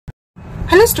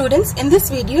Hello students, in this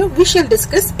video we shall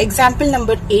discuss example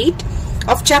number 8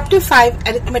 of chapter 5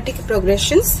 arithmetic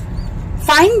progressions.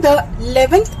 Find the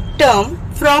 11th term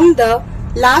from the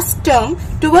last term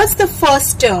towards the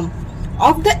first term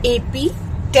of the AP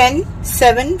 10,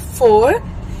 7, 4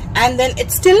 and then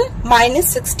it's still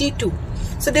minus 62.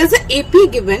 So there's an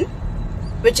AP given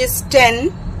which is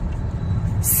 10,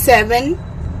 7,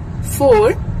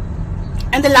 4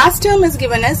 and the last term is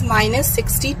given as minus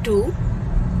 62.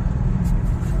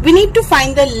 We need to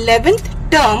find the 11th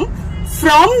term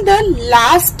from the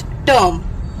last term,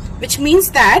 which means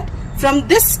that from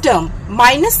this term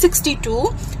minus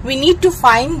 62 we need to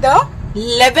find the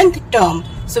 11th term.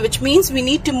 So which means we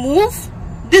need to move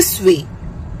this way.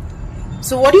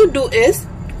 So what you do is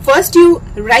first you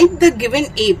write the given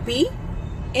AP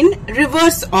in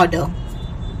reverse order.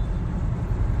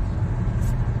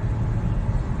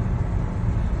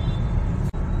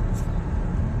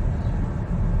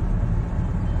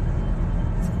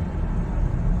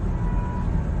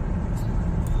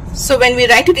 So when we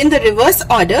write it in the reverse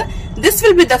order, this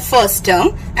will be the first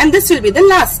term and this will be the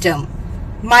last term.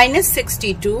 Minus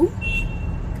 62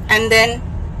 and then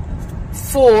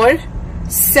 4,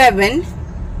 7,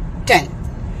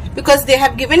 10. Because they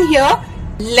have given here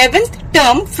 11th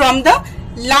term from the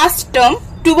last term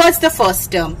towards the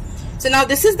first term. So now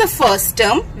this is the first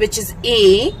term which is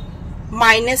A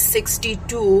minus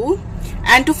 62,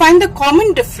 and to find the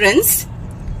common difference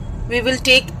we will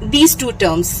take these two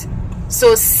terms.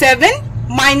 So 7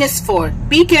 minus 4.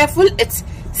 Be careful, it's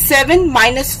 7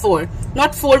 minus 4,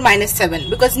 not 4 minus 7,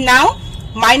 because now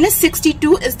minus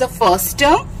 62 is the first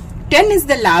term, 10 is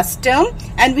the last term,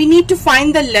 and we need to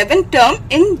find the 11th term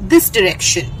in this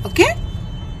direction. Okay,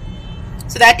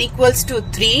 so that equals to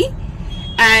 3,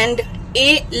 and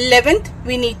A11th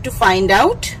we need to find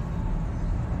out.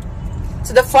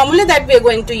 So the formula that we are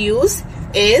going to use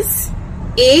is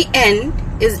AN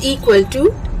is equal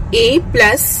to A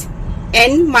plus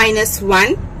n minus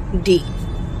 1 d.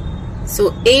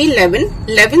 So A11,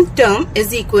 11th term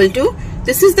is equal to,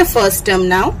 this is the first term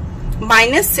now,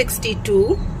 minus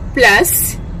 62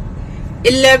 plus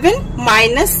 11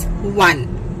 minus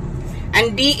 1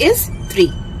 and d is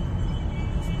 3.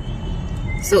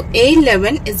 So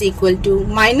A11 is equal to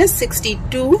minus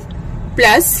 62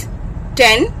 plus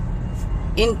 10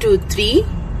 into 3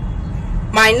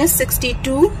 minus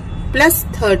 62 plus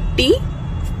 30,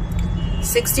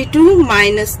 62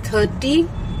 minus 30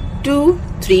 to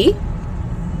 3.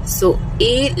 So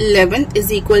A11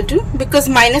 is equal to, because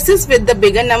minus is with the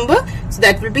bigger number, so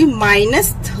that will be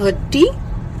minus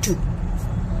 32.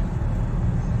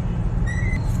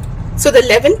 So the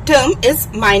 11th term is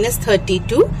minus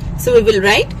 32. So we will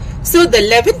write, so the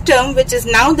 11th term, which is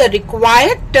now the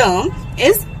required term,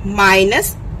 is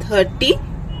minus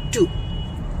 32.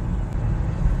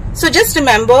 So just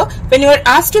remember, when you are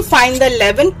asked to find the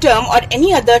 11th term or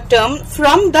any other term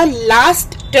from the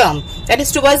last term, that is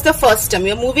towards the first term,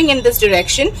 you are moving in this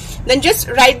direction, then just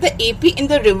write the AP in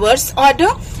the reverse order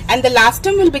and the last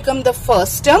term will become the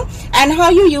first term, and how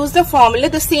you use the formula,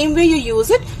 the same way you use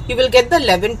it, you will get the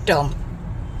 11th term.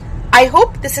 I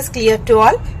hope this is clear to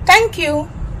all. Thank you.